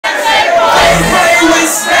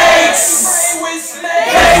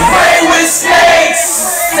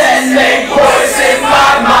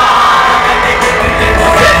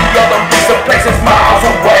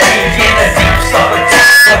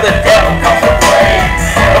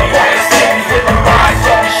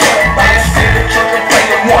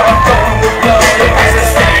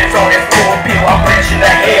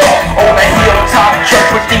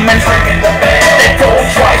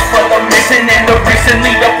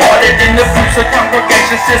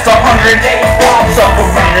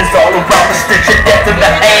Suffering is all around the stench of death in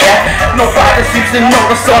the air. Nobody seems to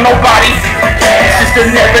notice or nobody seems to care. It's just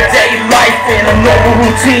an everyday life in a normal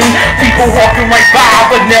routine. People walking right by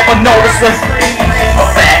but never notice us. A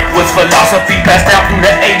backwards philosophy passed down through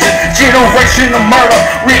the ages. Generation of murder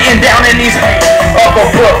written down in these pages of a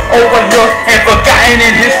book overlooked and forgotten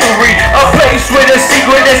in history. A place where the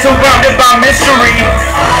secret is surrounded by mystery.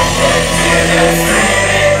 I can hear the street.